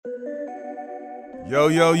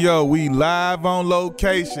Yo, we live on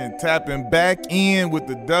location, tapping back in with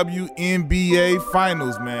the WNBA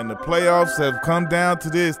Finals, man. The playoffs have come down to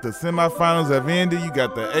this. The semifinals have ended. You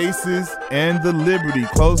got the Aces and the Liberty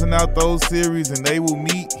closing out those series, and they will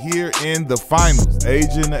meet here in the finals.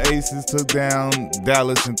 Asia and the Aces took down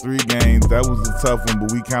Dallas in 3 games. That was a tough one,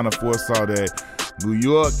 but we kind of foresaw that. New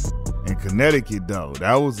York and Connecticut, though,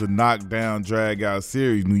 that was a knockdown, drag-out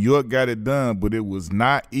series. New York got it done, but it was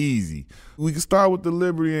not easy. We can start with the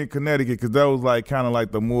Liberty in Connecticut because that was kind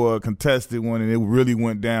of the more contested one, and it really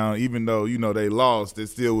went down. Even though, they lost, there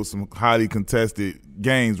still was some highly contested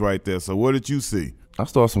games right there. So what did you see? I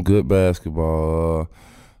saw some good basketball.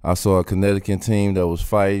 I saw a Connecticut team that was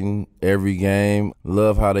fighting every game.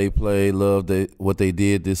 Love how they played. Love what they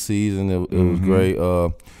did this season. It was great.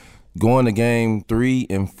 Going to game 3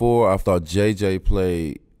 and 4, I thought JJ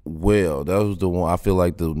played well. That was the one I feel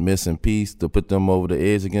like the missing piece to put them over the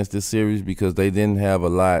edge against this series because they didn't have a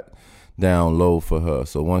lot down low for her.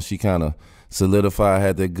 So once she kind of solidified,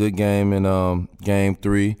 had that good game in game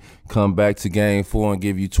 3, come back to game 4 and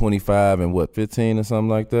give you 25 and 15 or something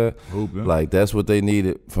like that. Open. That's what they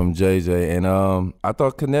needed from JJ. And I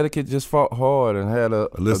thought Connecticut just fought hard and had a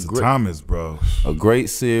Thomas, bro. A great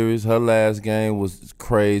series. Her last game was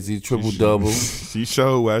crazy, triple-double. She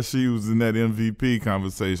showed why she was in that MVP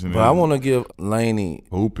conversation. But I want to give Lainey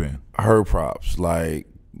her props.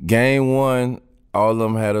 Game 1, all of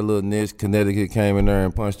them had a little niche. Connecticut came in there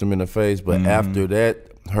and punched them in the face. But after that,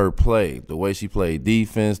 her play, the way she played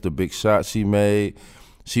defense, the big shots she made,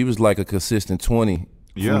 she was like a consistent 20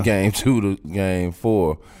 from game 2 to game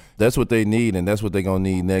 4. That's what they need, and that's what they're going to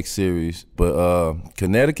need next series. But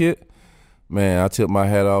Connecticut, man, I tip my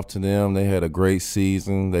hat off to them. They had a great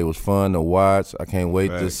season. They was fun to watch. I can't wait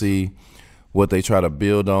to see what they try to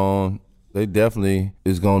build on. They definitely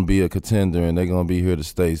is going to be a contender, and they're going to be here to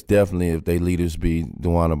stay. Definitely if they leaders be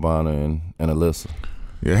Dewana Bonner and Alyssa.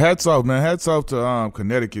 Yeah, hats off, man. Hats off to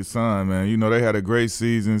Connecticut's son, man. They had a great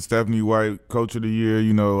season. Stephanie White, Coach of the Year.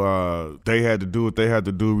 They had to do what they had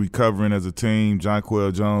to do recovering as a team.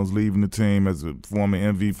 Jonquel Jones leaving the team as a former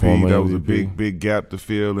MVP. That was a big gap to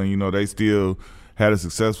fill, and, they still had a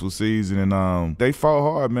successful season. And they fought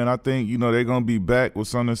hard, man. I think, they're going to be back with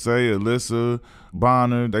something to say. Alyssa,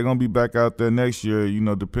 Bonner, they're going to be back out there next year,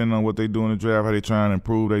 depending on what they do in the draft, how they try and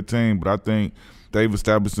improve their team. But I think they've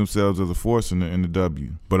established themselves as a force in the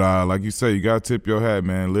W. But like you say, you got to tip your hat,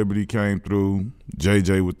 man. Liberty came through.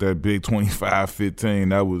 JJ with that big 25-15.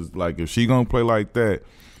 That was if she going to play like that,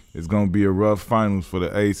 it's going to be a rough finals for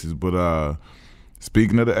the Aces. But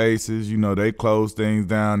speaking of the Aces, they closed things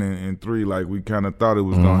down in 3 like we kind of thought it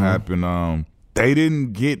was going to happen. They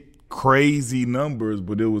didn't get crazy numbers,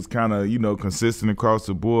 but it was kind of, consistent across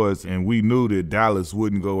the boards, and we knew that Dallas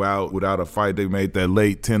wouldn't go out without a fight. They made that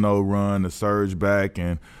late 10-0 run, the surge back,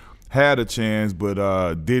 and had a chance, but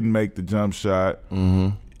didn't make the jump shot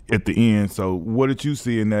at the end. So what did you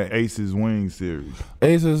see in that Aces Wings series?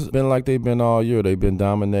 Aces been like they've been all year. They've been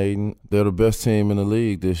dominating. They're the best team in the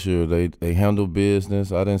league this year. They handle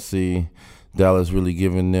business. I didn't see Dallas really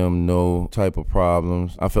giving them no type of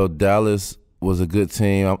problems. I felt Dallas was a good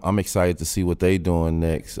team. I'm excited to see what they doing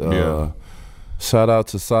next. Shout out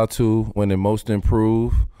to Satu winning Most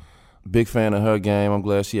Improved. Big fan of her game. I'm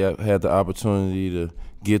glad she had the opportunity to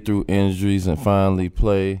get through injuries and finally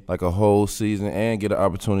play a whole season and get an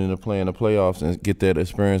opportunity to play in the playoffs and get that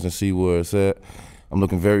experience and see where it's at. I'm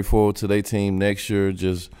looking very forward to their team next year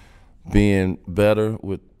just being better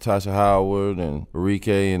with Tasha Howard and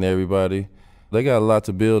Enrique and everybody. They got a lot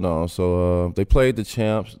to build on. So they played the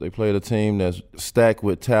champs. They played a team that's stacked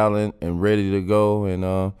with talent and ready to go. And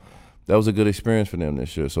that was a good experience for them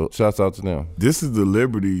this year. So shouts out to them. This is the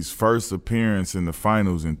Liberty's first appearance in the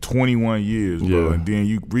finals in 21 years, bro. Yeah. And then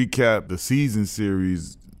you recap the season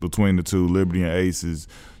series between the two, Liberty and Aces.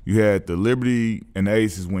 You had the Liberty and the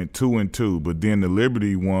Aces went 2-2, but then the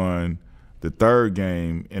Liberty won the 3rd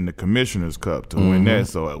game in the Commissioner's Cup to win that.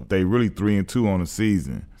 So they really 3-2 on the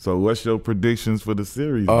season. So what's your predictions for the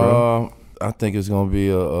series, bro? I think it's going to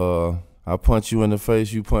be I punch you in the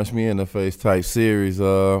face, you punch me in the face type series.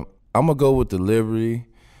 I'm going to go with the Liberty.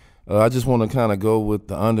 I just want to kind of go with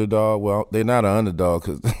the underdog. Well, they're not an underdog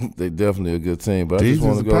because they're definitely a good team. But These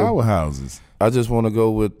are powerhouses. I just want to go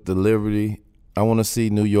with the Liberty. I want to see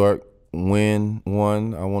New York win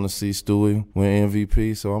one. I want to see Stewie win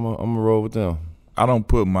MVP, so I'm gonna roll with them. I don't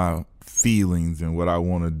put my feelings and what I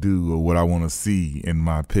want to do or what I want to see in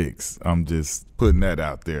my picks. I'm just putting that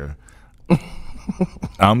out there.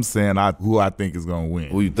 I'm saying who I think is going to win.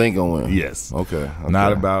 Who you think going to win? Yes. Okay.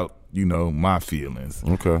 Not about, my feelings.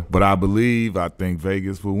 Okay. But I think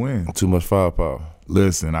Vegas will win. Too much firepower.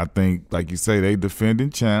 Listen, I think, like you say, they defending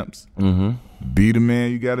champs. Mm-hmm. Beat a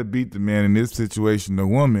man, you got to beat the man. In this situation, the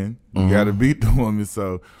woman, you got to beat the woman.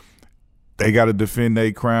 So they got to defend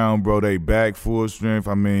their crown, bro. They back full strength.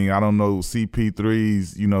 I mean, I don't know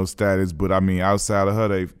CP3's, status, but I mean, outside of her,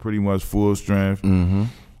 they pretty much full strength. Mm-hmm.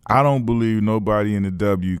 I don't believe nobody in the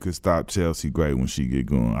W could stop Chelsea Gray when she get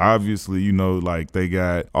going. Obviously, like they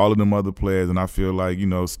got all of them other players, and I feel like,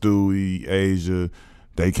 Stewie, Asia,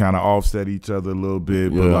 they kind of offset each other a little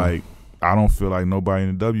bit. But, like, I don't feel like nobody in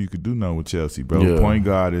the W could do nothing with Chelsea, bro. Yeah. Point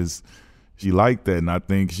guard she like that, and I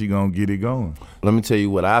think she going to get it going. Let me tell you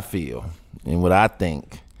what I feel and what I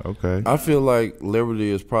think. Okay. I feel like Liberty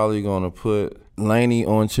is probably going to put Laney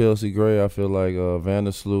on Chelsea Gray. I feel like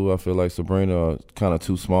Vandersloot, I feel like Sabrina are kind of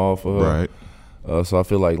too small for her. Right. So I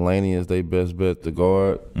feel like Laney is their best bet to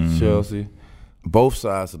guard Chelsea. Both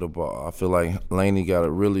sides of the ball. I feel like Laney got to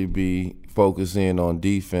really be focused in on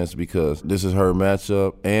defense because this is her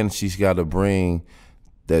matchup, and she's got to bring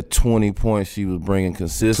that 20 points she was bringing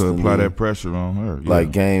consistently. To apply that pressure on her. Yeah.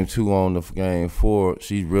 Like game 2 on the game 4,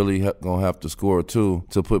 she's really going to have to score 2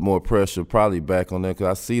 to put more pressure probably back on there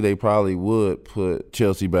because I see they probably would put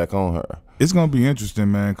Chelsea back on her. It's going to be interesting,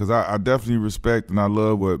 man, because I definitely respect and I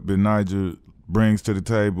love what Benija brings to the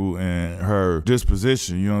table and her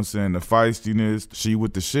disposition, you know what I'm saying? The feistiness, she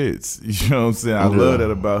with the shits, you know what I'm saying? I love that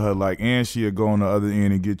about her. Like, and she'll go on the other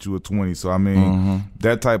end and get you a 20. So, I mean,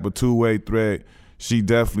 that type of two-way threat, she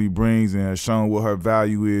definitely brings and has shown what her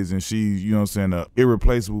value is, and she's, you know what I'm saying, an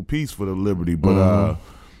irreplaceable piece for the Liberty. But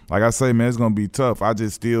like I say, man, it's going to be tough. I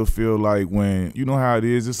just still feel like when, you know how it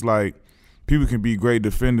is, it's like people can be great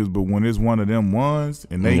defenders, but when it's one of them ones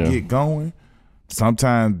and they get going,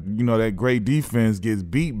 sometimes, that great defense gets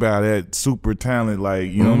beat by that super talent,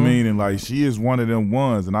 like, you know what I mean? And, like, she is one of them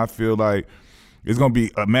ones, and I feel like it's going to be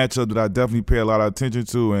a matchup that I definitely pay a lot of attention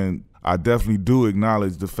to, and I definitely do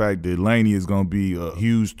acknowledge the fact that Laney is going to be a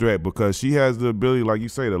huge threat because she has the ability, like you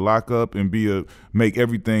say, to lock up and make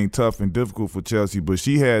everything tough and difficult for Chelsea. But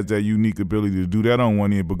she has that unique ability to do that on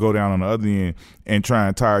one end, but go down on the other end and try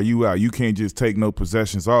and tire you out. You can't just take no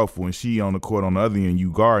possessions off when she on the court on the other end,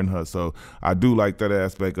 you guarding her. So I do like that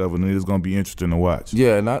aspect of it, and it's going to be interesting to watch.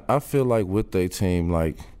 Yeah, and I feel like with their team,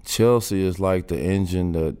 like, Chelsea is like the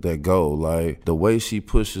engine that go. Like, the way she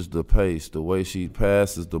pushes the pace, the way she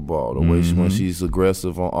passes the ball, the way when she's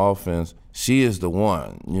aggressive on offense, she is the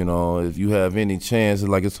one. If you have any chance,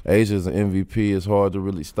 like Asia's an MVP, it's hard to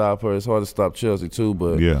really stop her. It's hard to stop Chelsea too,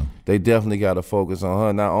 but they definitely got to focus on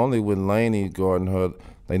her. Not only with Laney guarding her,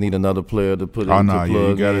 they need another player to put in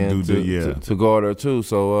to guard her too.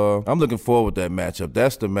 So I'm looking forward to that matchup.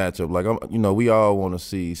 That's the matchup. Like, we all want to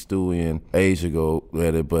see Stewie and Asia go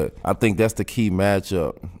at it, but I think that's the key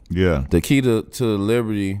matchup. Yeah. The key to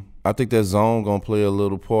Liberty, I think that zone gonna play a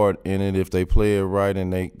little part in it if they play it right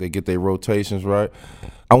and they get their rotations right.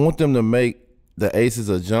 I want them to make the Aces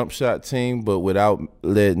a jump shot team, but without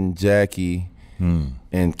letting Jackie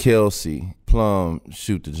and Kelsey Plum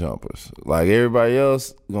shoot the jumpers. Like, everybody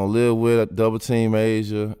else gonna live with a double team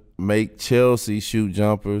Asia, make Chelsea shoot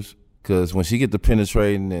jumpers, because when she get to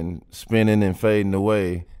penetrating and spinning and fading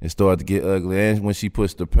away, it start to get ugly. And when she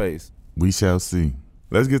puts the pace. We shall see.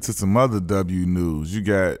 Let's get to some other W news. You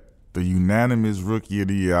got the unanimous Rookie of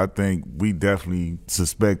the Year. I think we definitely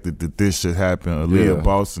suspected that this should happen. Aaliyah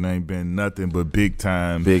Boston ain't been nothing but big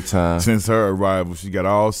time since her arrival. She got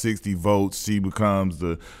all 60 votes. She becomes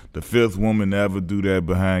the fifth woman to ever do that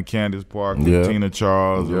behind Candace Parker, Tina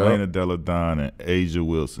Charles, Elena Delle Donne, and Asia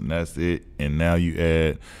Wilson. That's it. And now you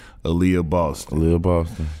add Aaliyah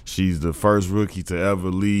Boston. She's the first rookie to ever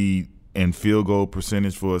lead in field goal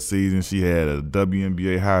percentage for a season. She had a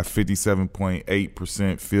WNBA high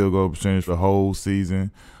 57.8% field goal percentage for the whole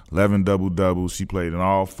season, 11 double-doubles. She played in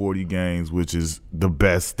all 40 games, which is the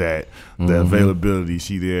best stat, the availability.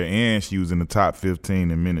 She there, and she was in the top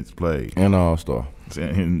 15 in minutes played. And All-Star.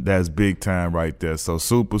 And that's big time right there. So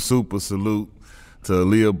super salute to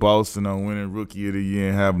Aaliyah Boston on winning Rookie of the Year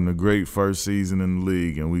and having a great first season in the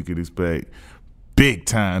league, and we could expect big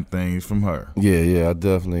time things from her. Yeah, I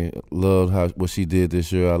definitely loved what she did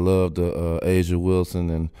this year. I loved the Asia Wilson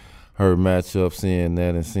and her matchup, seeing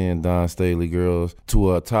that and seeing Don Staley girls, two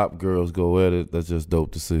of our top girls go at it. That's just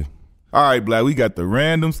dope to see. All right, Black, we got the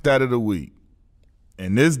random stat of the week.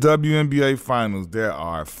 In this WNBA Finals, there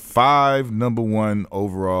are 5 number 1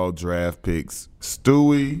 overall draft picks.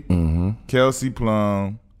 Stewie, Kelsey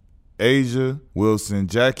Plum, Asia Wilson,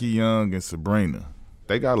 Jackie Young, and Sabrina.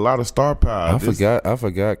 They got a lot of star power. I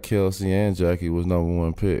forgot Kelsey and Jackie was number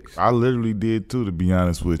 1 picks. I literally did too, to be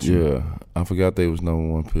honest with you. Yeah, I forgot they was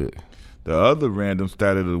number 1 pick. The other random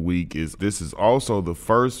stat of the week is this is also the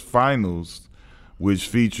first finals which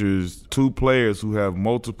features 2 players who have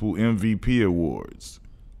multiple MVP awards.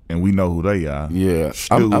 And we know who they are. Yeah.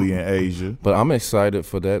 Stewie and Asia. But I'm excited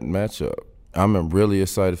for that matchup. I'm really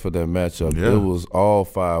excited for that matchup. Yeah. It was all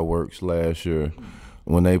fireworks last year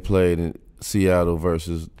when they played in Seattle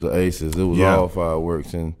versus the Aces. It was all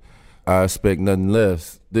fireworks, and I expect nothing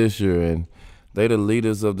less this year. And they the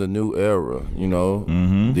leaders of the new era, you know.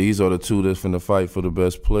 Mm-hmm. These are the 2 that's finna fight for the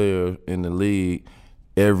best player in the league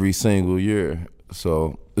every single year.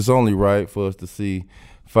 So it's only right for us to see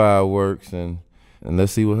fireworks, and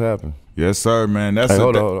let's see what happens. Yes, sir, man. That's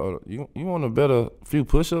hold on. You want to bet a few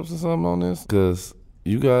push-ups or something on this? Because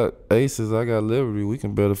you got Aces, I got Liberty. We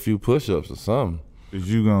can bet a few push-ups or something.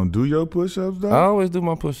 Is you going to do your push-ups, though? I always do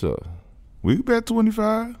my push-ups. We can bet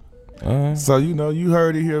 25. All right. So, you know, you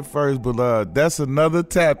heard it here first, but that's another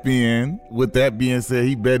tap in. With that being said,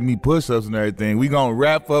 he bet me push-ups and everything. We going to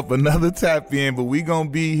wrap up another tap in, but we going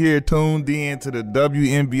to be here tuned in to the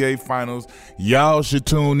WNBA Finals. Y'all should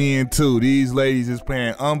tune in, too. These ladies is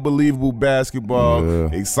playing unbelievable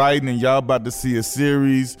basketball, exciting, and y'all about to see a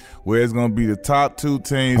series where it's going to be the top 2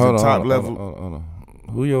 teams, top level. Hold on.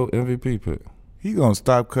 Who your MVP pick? He going to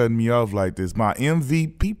stop cutting me off like this. My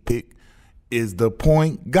MVP pick is the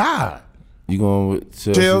point guard. You going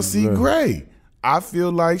with Chelsea Gray. I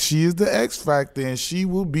feel like she is the X factor, and she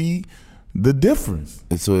will be the difference.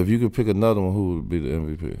 And so if you could pick another one, who would be the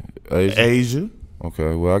MVP? Asia.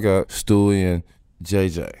 Okay, well, I got Stewie and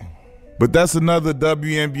JJ. But that's another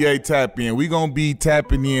WNBA tap-in. We're going to be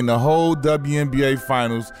tapping in the whole WNBA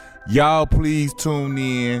Finals. Y'all please tune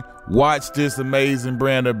in, watch this amazing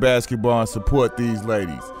brand of basketball, and support these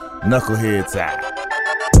ladies. Knuckleheads out.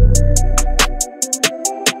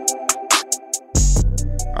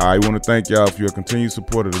 I want to thank y'all for your continued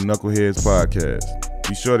support of the Knuckleheads podcast.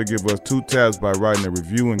 Be sure to give us 2 taps by writing a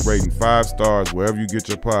review and rating 5 stars wherever you get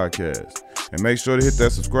your podcast. And make sure to hit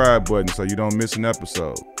that subscribe button so you don't miss an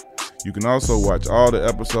episode. You can also watch all the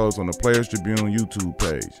episodes on the Players Tribune YouTube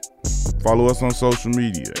page. Follow us on social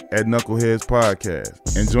media at Knuckleheads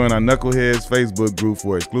Podcast and join our Knuckleheads Facebook group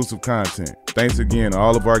for exclusive content. Thanks again to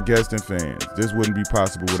all of our guests and fans. This wouldn't be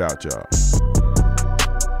possible without y'all.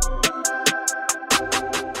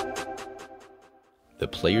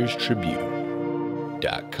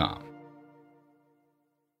 ThePlayersTribune.com